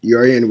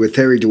You're in with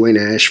Terry, Dwayne,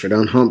 Ashford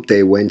on Hump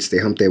Day Wednesday,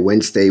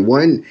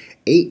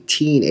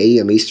 1:18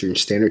 a.m. Eastern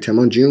Standard Time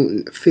on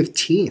June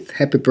 15th.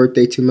 Happy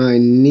birthday to my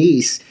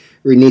niece,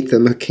 Renita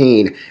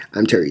McCain.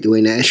 I'm Terry,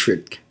 Dwayne,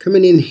 Ashford,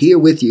 coming in here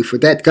with you for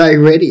That Guy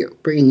Radio,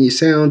 bringing you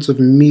sounds of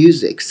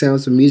music,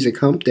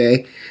 Hump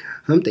Day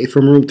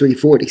from Room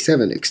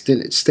 347,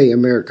 Extended Stay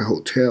America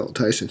Hotel,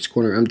 Tysons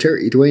Corner. I'm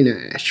Terry,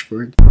 Dwayne,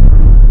 Ashford.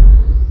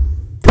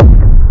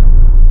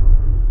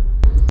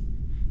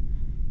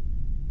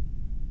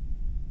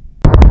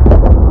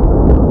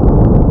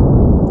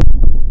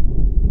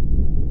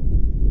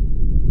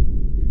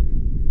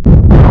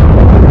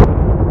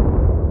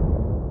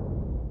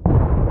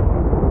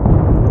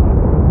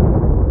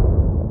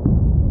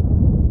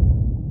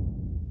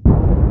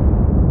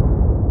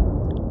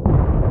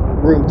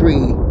 Room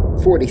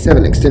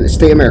 347, Extended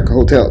Stay America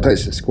Hotel,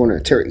 Tysons Corner.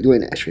 Terry,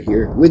 Dwayne, Ashford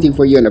here with you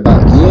for you and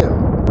about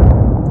you.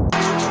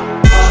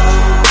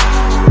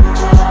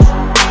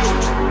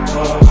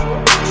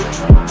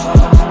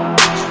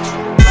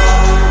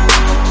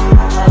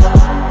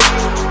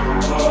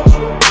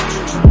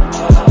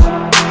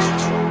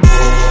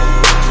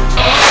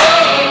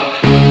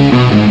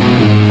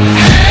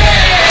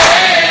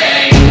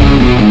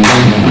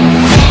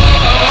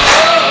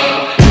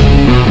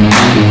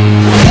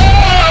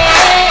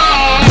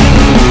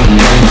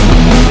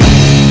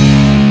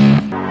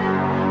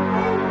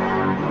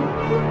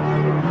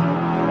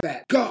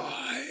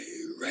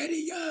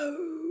 DatguyRadio.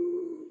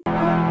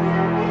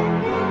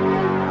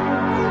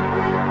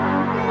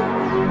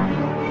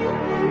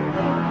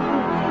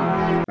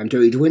 I'm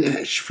Terry Dwayne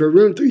Ash for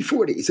Room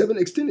 347,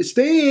 Extended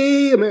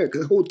Stay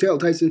America Hotel,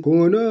 Tysons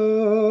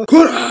Corner.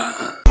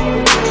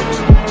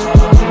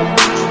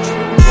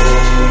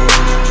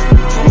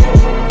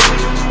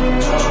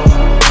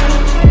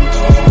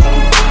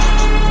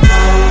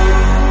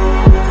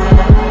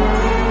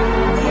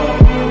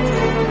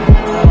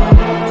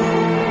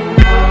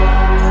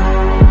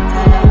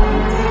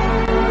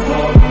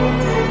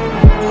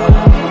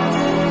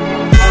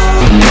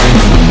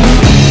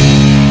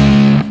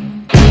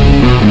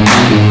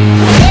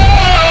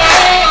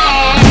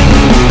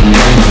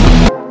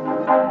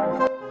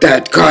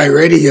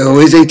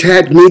 DatguyRadio is a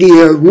Tad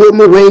Media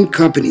Wayne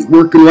company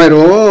working right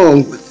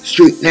along with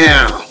Street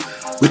Now,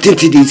 with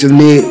entities of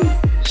news,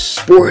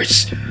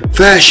 sports,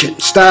 fashion,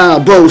 style,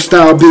 bow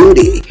style,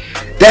 beauty.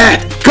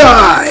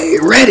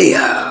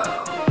 DatguyRadio.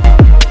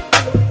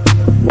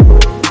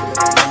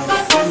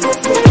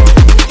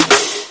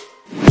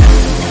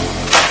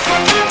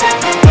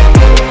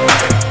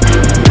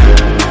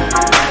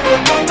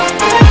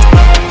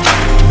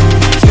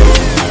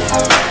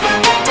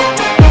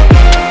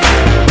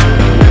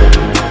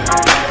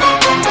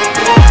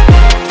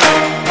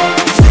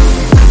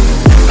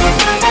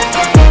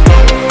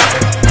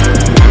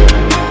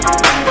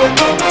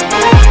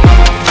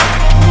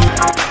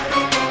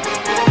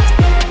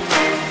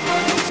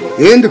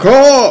 In the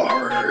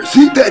car,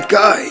 see that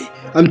guy.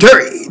 I'm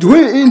Terry,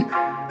 Dwayne,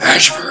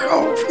 Ashford,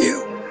 all for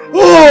you.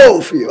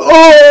 All for you.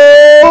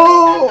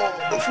 All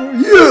for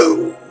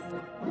you.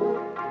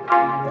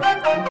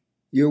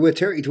 You're with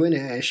Terry, Dwayne,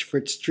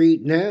 Ashford,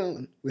 Street Now,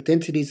 with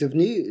entities of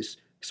news,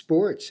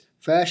 sports,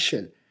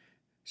 fashion,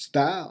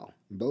 style,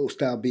 bow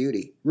style,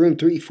 beauty. Room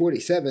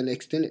 347,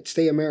 Extended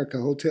Stay America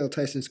Hotel,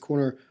 Tysons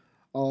Corner,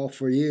 all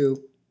for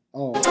you.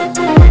 All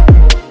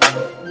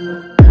for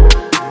you.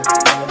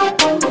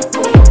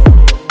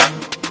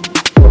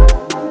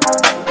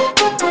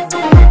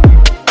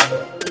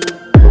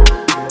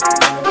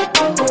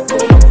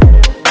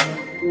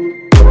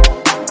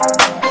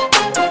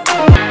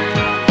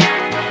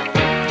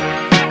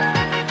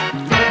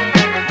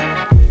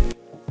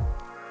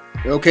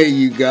 Okay,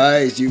 you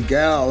guys, you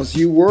gals,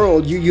 you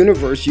world, you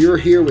universe, you're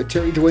here with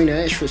Terry Dwayne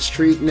Ashford,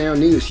 Street Now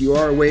News. You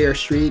are aware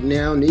Street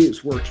Now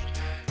News works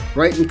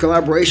right in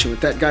collaboration with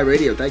That Guy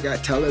Radio, That Guy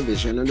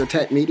Television, under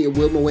Tat Media,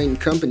 Wayne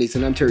Companies,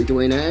 and I'm Terry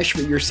Dwayne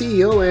Ashford, your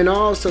CEO and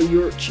also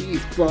your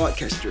chief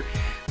broadcaster.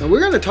 Now, we're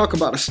going to talk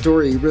about a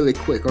story really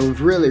quick, a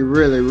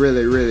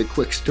really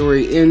quick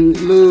story in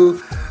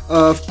lieu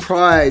of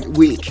Pride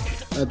Week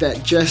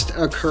that just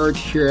occurred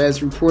here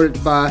as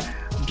reported by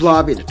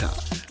Viennia.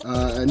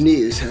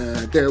 News,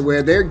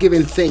 where they're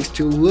giving thanks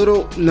to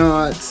Little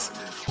Nas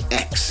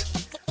X,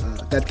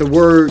 that the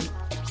word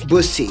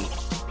bussy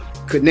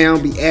could now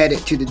be added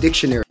to the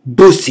dictionary.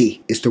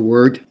 Bussy is the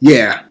word.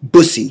 Yeah,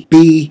 bussy.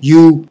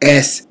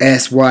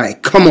 B-U-S-S-Y.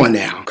 Come on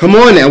now.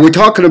 We're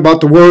talking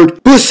about the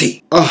word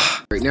bussy.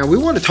 Right now, we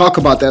want to talk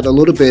about that a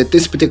little bit.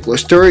 This particular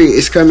story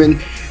is coming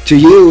to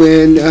you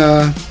in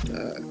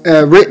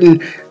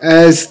written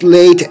as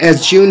late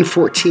as June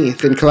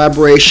 14th in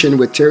collaboration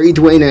with Terry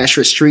Dwayne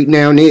Ashford, Street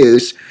Now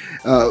News,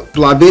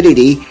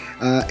 Blavidity,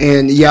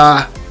 and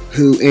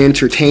Yahoo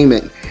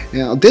Entertainment.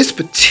 Now, this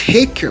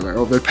particular,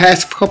 over the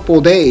past couple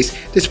of days,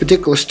 this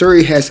particular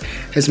story has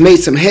made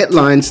some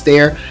headlines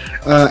there,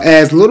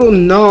 as Little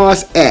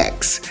Nas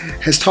X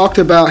has talked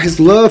about his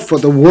love for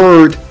the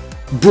word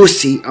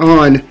bussy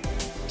on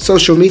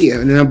social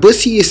media. Now,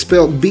 bussy is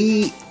spelled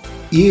B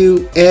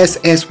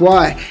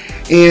B-U-S-S-Y.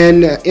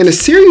 And in a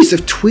series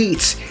of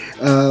tweets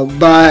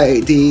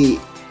by the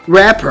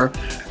rapper,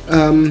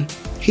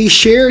 he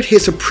shared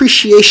his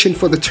appreciation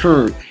for the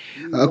term,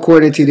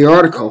 according to the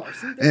article.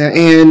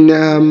 And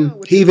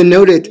he even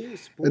noted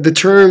the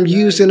term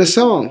used in a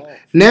song.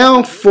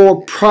 Now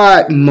for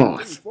Pride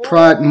Month.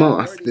 Pride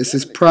Month. This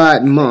is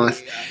Pride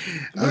Month.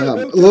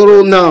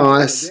 Lil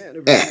Nas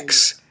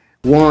X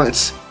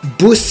wants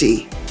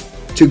Bussy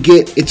to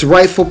get its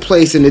rightful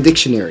place in the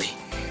dictionary.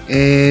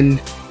 And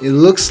it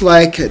looks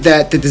like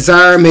that the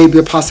desire may be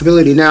a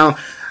possibility. Now,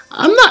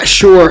 I'm not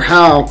sure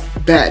how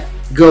that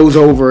goes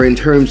over in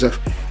terms of,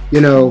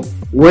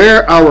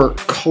 where our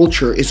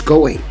culture is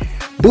going.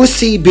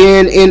 Bussy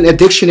being in a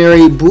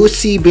dictionary,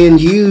 Bussy being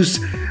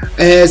used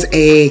as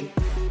a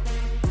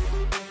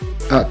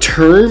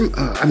term,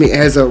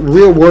 as a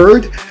real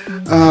word.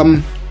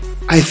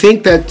 I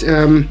think that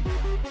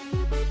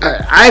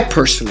I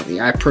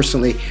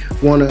personally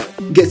want to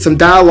get some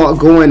dialogue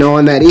going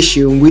on that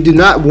issue, and we do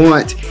not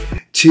want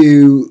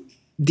to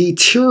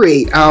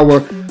deteriorate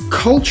our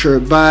culture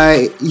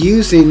by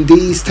using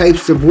these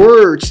types of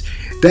words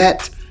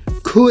that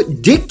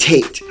could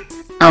dictate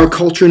our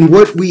culture and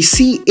what we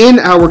see in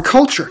our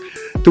culture.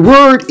 The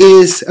word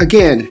is,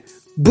 again,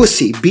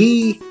 Bussy,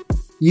 B-U-S-S-Y.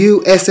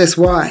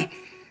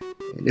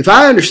 And if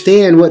I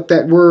understand what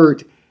that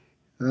word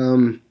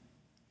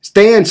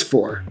stands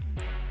for,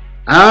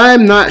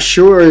 I'm not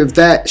sure if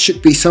that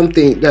should be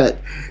something that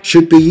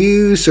should be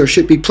used or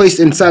should be placed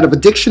inside of a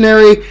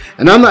dictionary.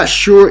 And I'm not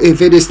sure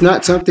if it is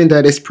not something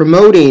that is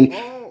promoting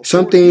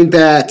something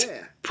that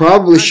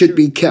probably should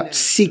be kept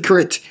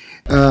secret.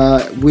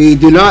 We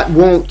do not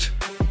want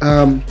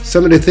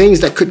some of the things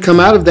that could come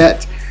out of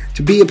that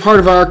to be a part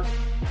of our,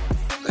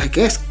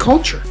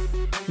 culture.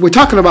 We're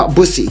talking about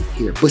Bussy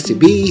here. Bussy,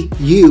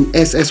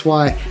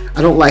 B-U-S-S-Y.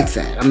 I don't like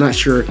that. I'm not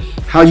sure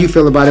how you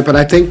feel about it, but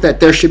I think that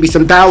there should be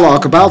some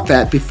dialogue about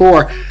that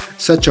before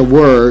such a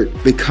word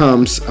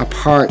becomes a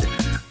part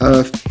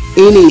of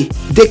any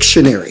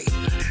dictionary.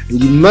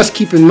 And you must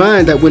keep in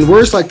mind that when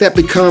words like that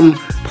become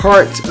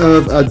part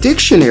of a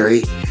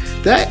dictionary,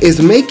 that is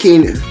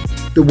making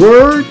the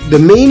word, the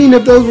meaning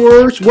of those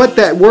words, what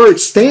that word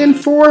stands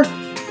for,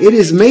 it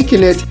is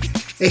making it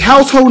a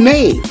household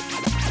name.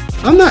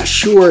 I'm not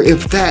sure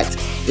if that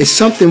is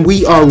something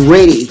we are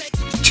ready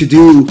to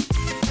do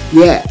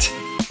yet.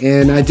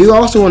 And I do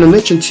also want to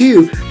mention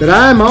too that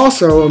I'm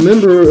also a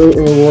member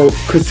or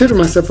consider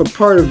myself a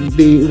part of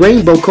the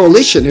Rainbow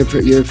Coalition, if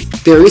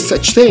there is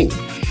such thing.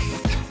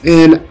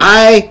 And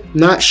I'm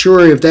not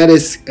sure if that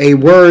is a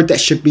word that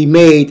should be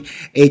made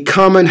a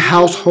common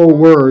household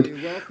word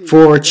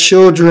for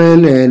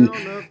children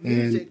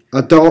and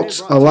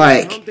adults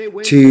alike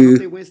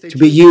to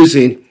be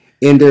using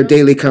in their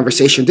daily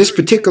conversation. This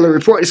particular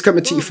report is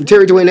coming to you from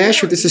Terry Dwayne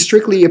Ashford. This is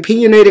strictly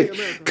opinionated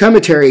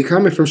commentary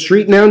coming from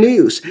Street Now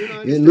News.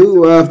 In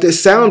lieu of the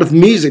sound of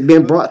music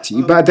being brought to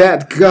you by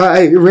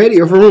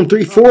DatguyRadio from Room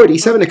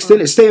 347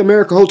 Extended Stay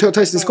America Hotel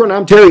Tysons Corner.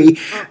 I'm Terry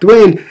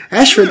Dwayne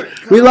Ashford.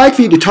 We'd like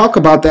for you to talk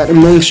about that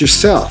amongst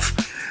yourself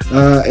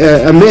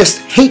amidst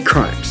hate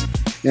crimes.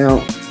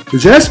 Now,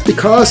 just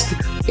because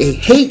a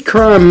hate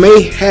crime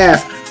may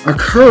have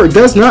occurred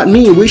does not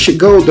mean we should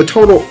go the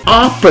total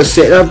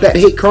opposite of that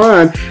hate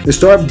crime and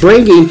start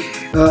bringing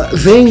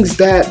things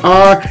that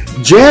are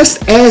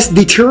just as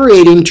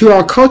deteriorating to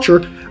our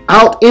culture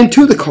out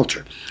into the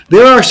culture.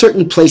 There are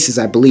certain places,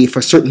 I believe,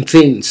 for certain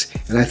things,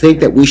 and I think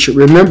that we should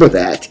remember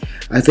that.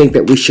 I think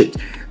that we should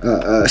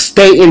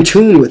stay in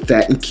tune with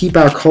that and keep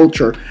our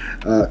culture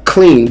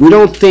clean.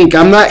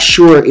 I'm not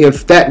sure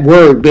if that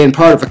word being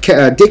part of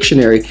a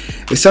dictionary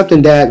is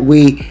something that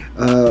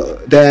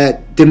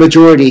that the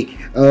majority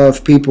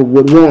of people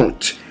would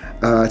want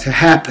to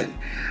happen.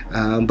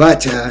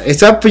 But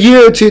it's up for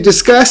you to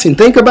discuss and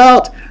think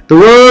about. The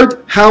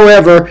word,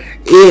 however,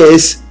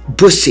 is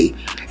Bussy.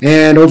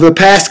 And over the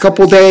past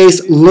couple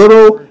days,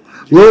 Lil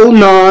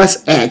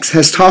Nas X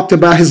has talked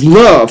about his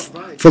love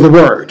for the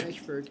word.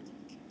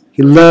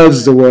 He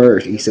loves the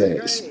word, he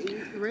says,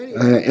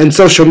 in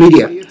social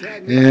media.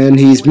 And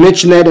he's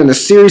mentioned that in a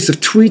series of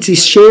tweets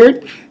he's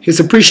shared, his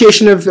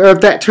appreciation of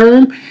that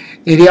term.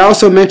 And he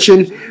also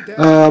mentioned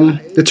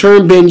the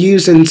term being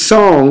used in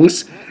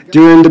songs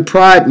during the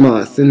Pride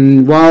Month.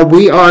 And while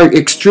we are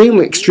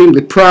extremely,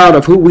 extremely proud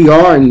of who we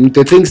are and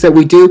the things that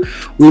we do,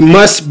 we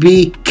must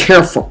be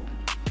careful.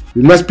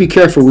 We must be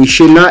careful. We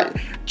should not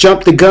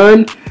jump the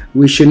gun.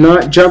 We should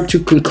not jump to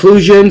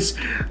conclusions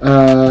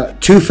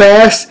too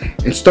fast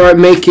and start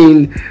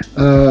making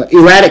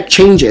erratic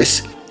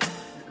changes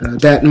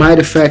that might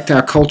affect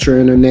our culture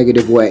in a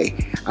negative way.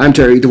 I'm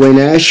Terry Dwayne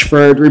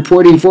Ashford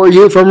reporting for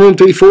you from Room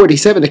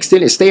 347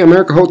 Extended Stay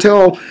America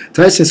Hotel,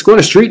 Tysons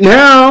Corner. Street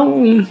Now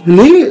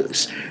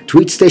News,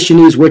 Tweet Station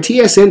News, where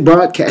TSN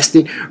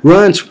Broadcasting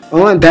runs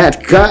on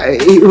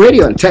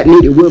DatguyRadio and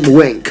Tatnita Wilbur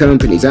Wayne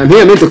Companies. I'm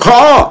here in the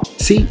car.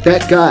 See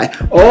that guy,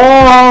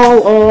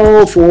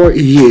 all for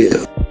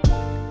you.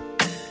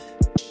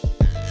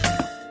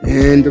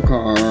 In the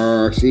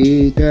car,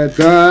 see that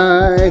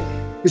guy.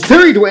 It's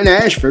Terry Dwayne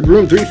Ashford,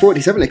 room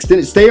 347,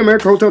 extended stay,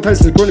 America Hotel,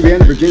 Tysons,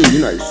 Viennia, Virginia,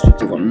 United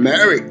States of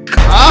America.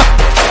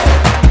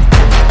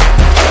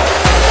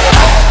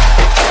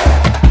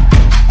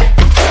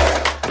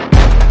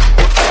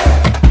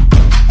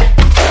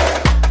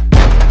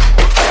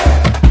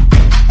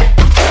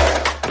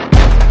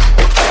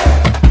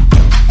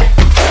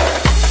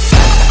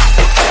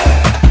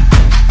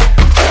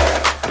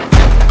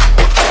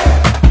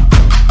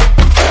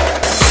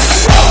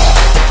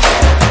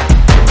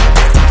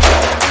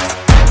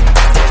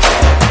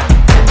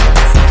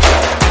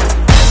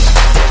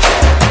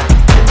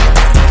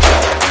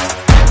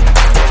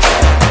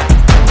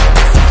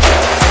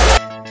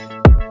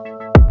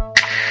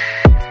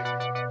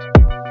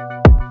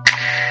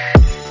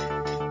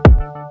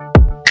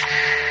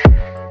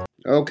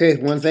 Okay,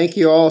 well, thank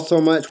you all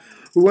so much.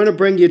 We want to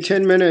bring you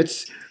 10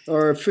 minutes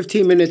or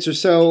 15 minutes or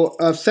so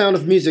of sound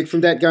of music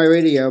from That Guy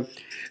Radio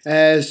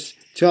as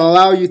to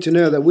allow you to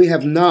know that we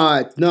have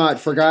not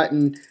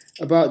forgotten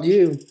about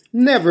you.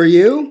 Never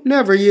you.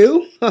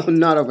 Oh,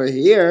 not over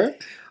here.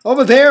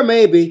 Over there,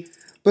 maybe.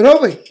 But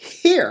over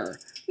here,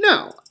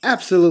 no,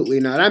 absolutely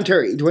not. I'm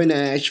Terry Dwayne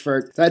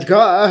Ashford. That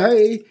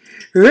Guy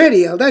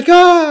Radio. That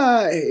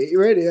Guy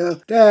Radio.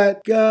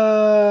 That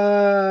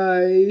Guy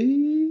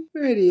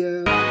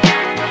Radio.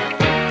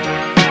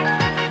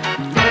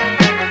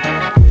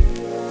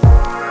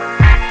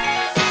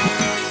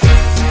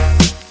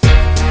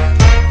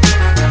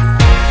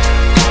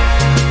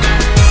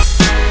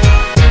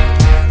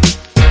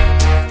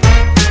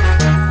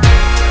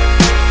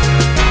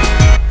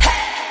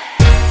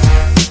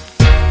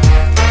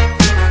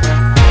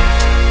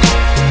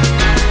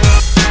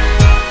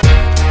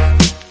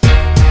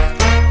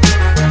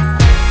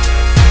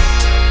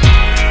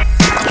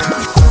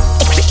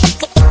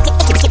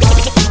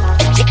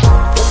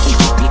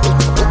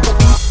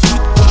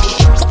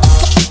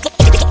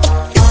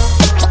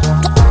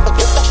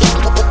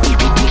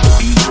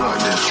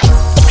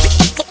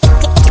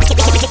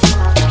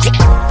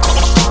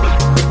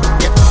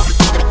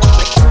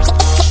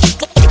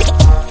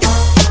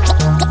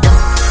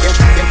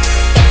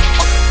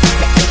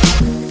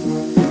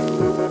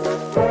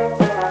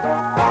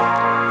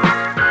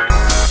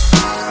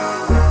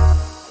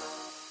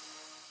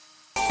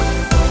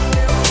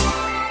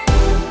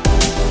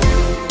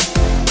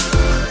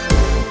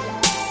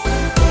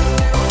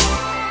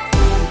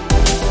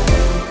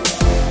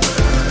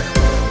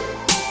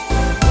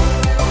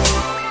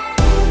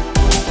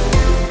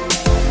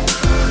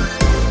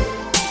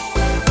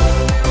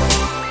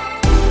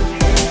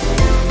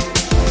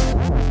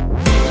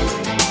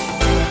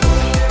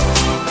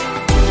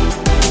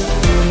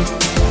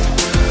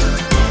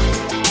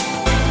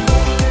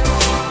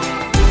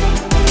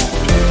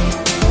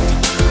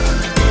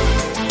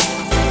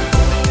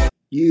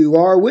 You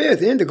are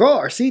with In the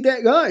Car. See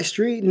That Guy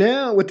Street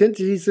now with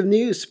entities of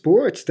news,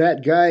 sports.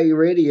 That Guy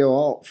Radio,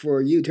 all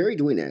for you. Terry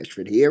Dwayne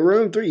Ashford here,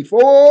 room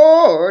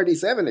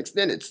 347,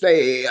 extended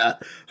stay.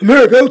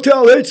 America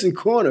Hotel, Edson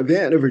Corner,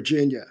 Viennia,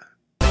 Virginia.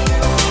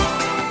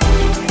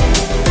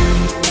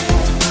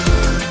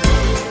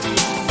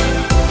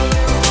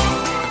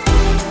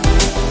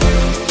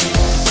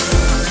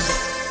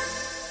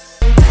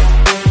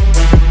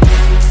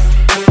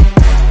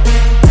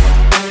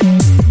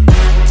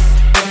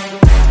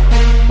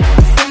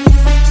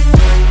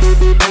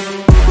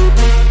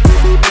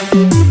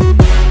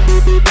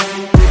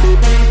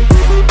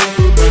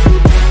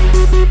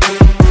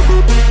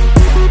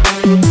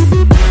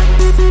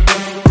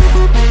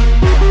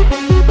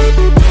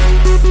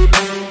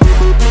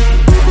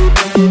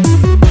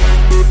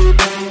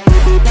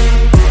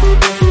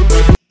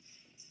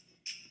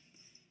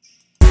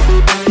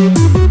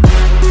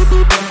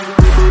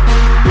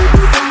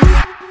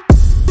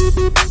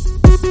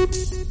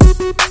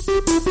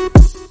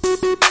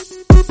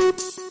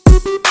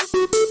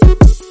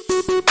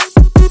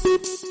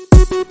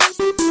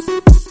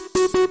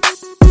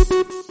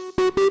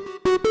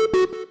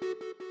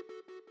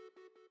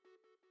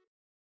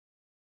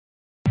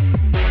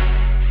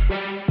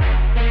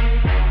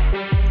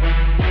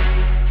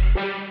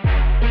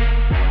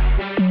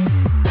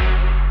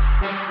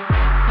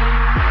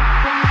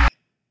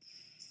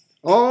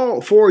 All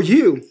for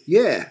you,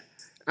 yeah.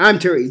 I'm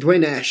Terry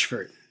Dwayne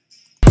Ashford.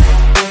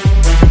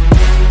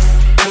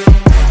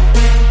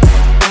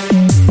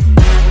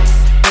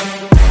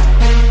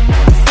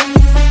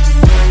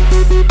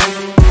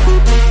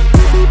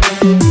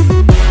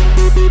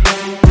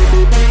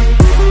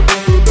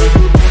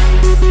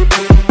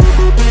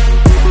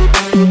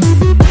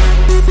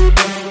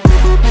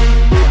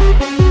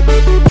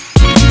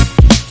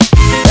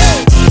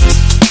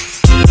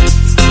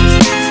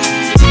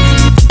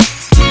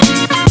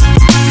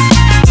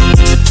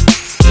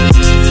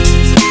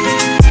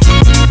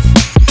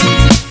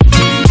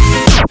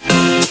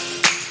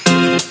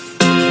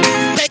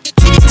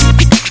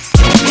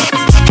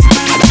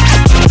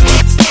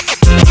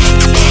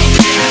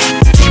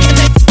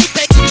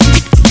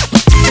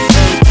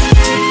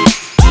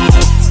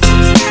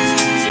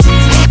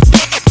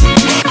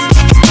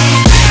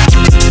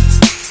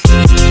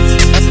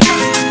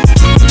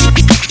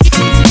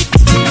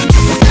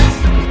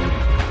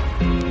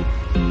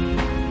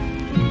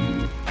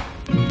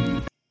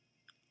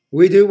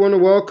 We do want to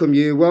welcome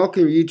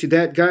you to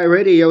That Guy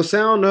Radio,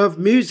 Sound of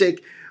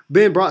Music,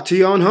 being brought to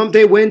you on Hump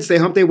Day Wednesday,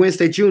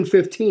 June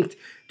 15th,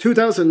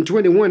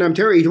 2021. I'm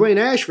Terry Dwayne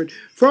Ashford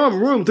from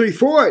room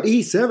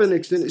 347,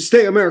 Extended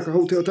Stay America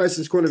Hotel,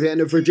 Tysons Corner,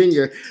 Viennia,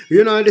 Virginia,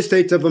 United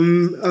States of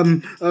America.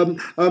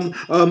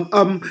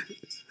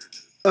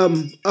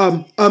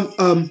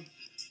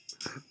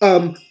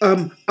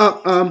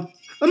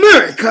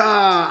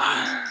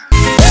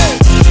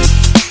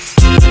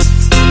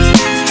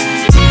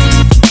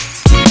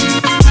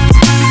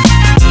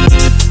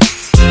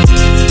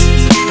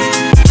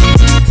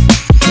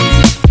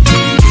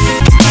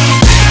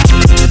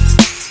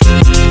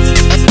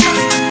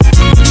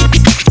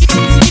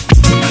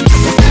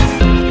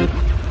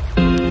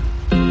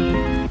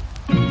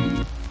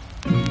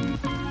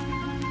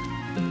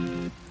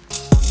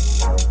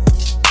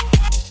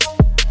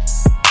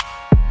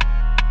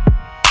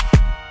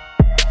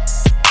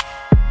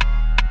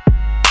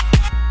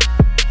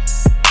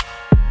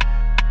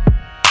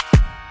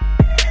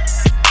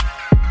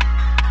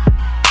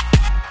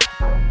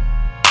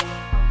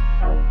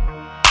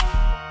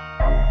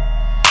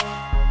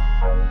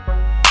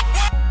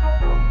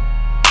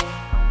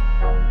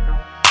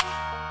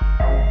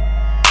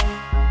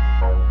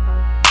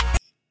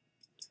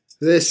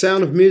 The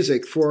Sound of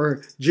Music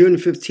for June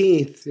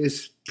 15th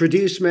is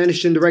produced,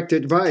 managed, and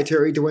directed by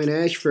Terry Dwayne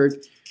Ashford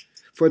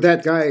for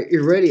That Guy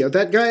Radio.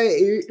 That Guy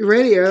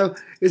Radio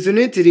is an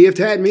entity of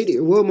Tad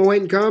Media, Wilma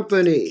Wayne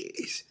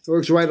Companies. It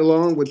works right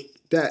along with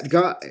That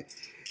Guy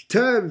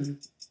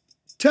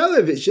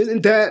Television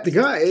and That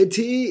Guy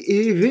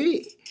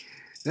TV.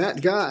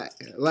 That Guy,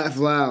 laugh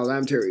loud.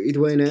 I'm Terry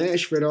Dwayne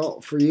Ashford,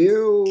 all for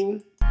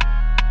you.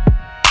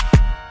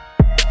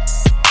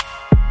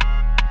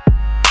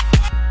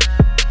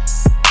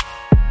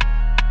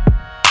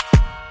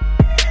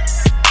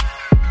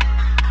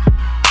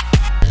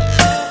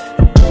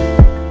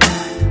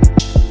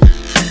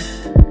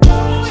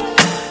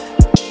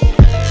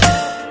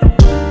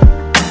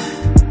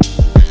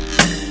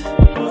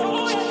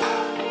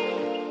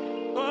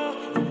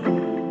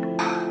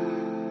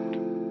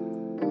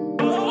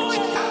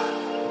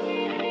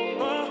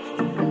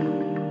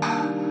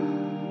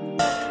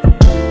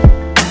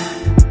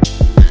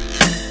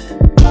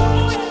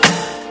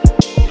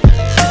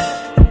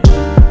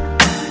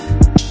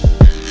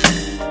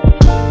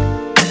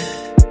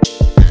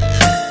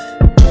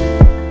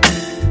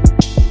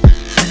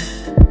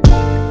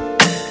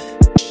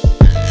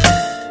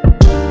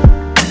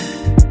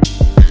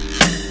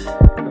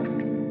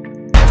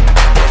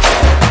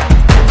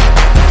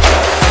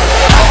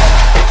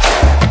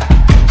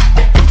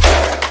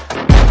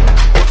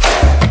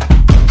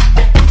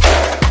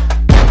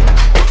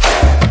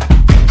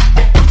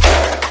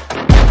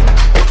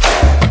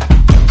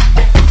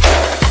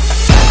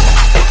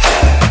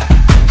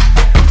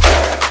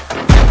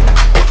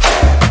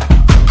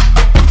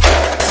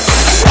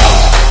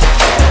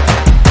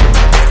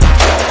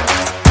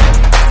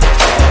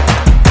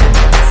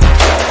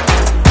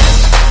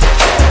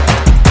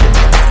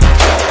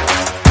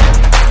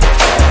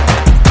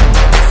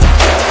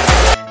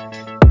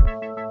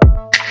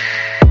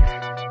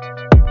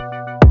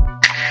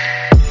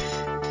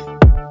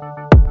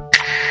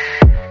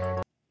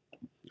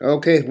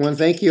 Okay, well,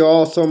 thank you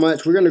all so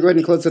much. We're going to go ahead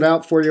and close it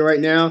out for you right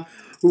now.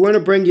 We want to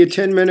bring you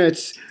 10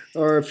 minutes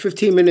or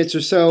 15 minutes or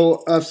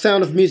so of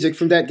Sound of Music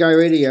from That Guy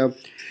Radio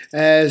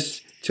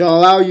as to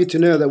allow you to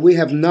know that we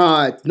have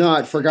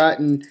not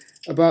forgotten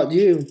about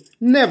you.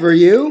 Never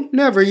you.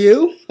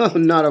 Oh,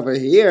 not over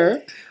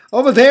here.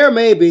 Over there,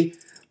 maybe.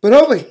 But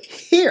over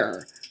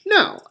here,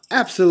 no,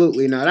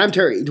 absolutely not. I'm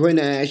Terry Dwayne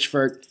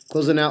Ashford,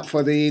 closing out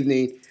for the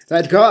evening.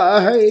 That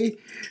Guy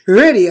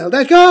Radio.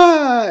 That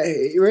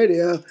Guy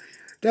Radio.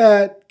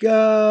 That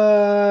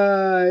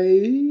Guy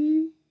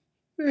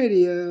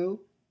Radio.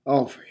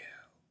 All for you.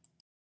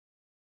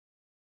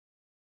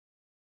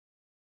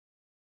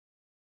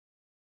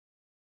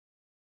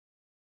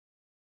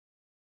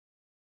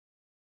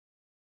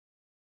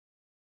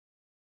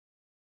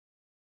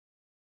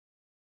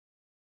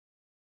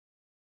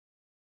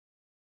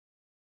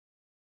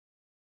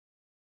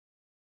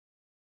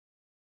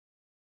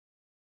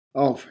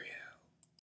 All for you.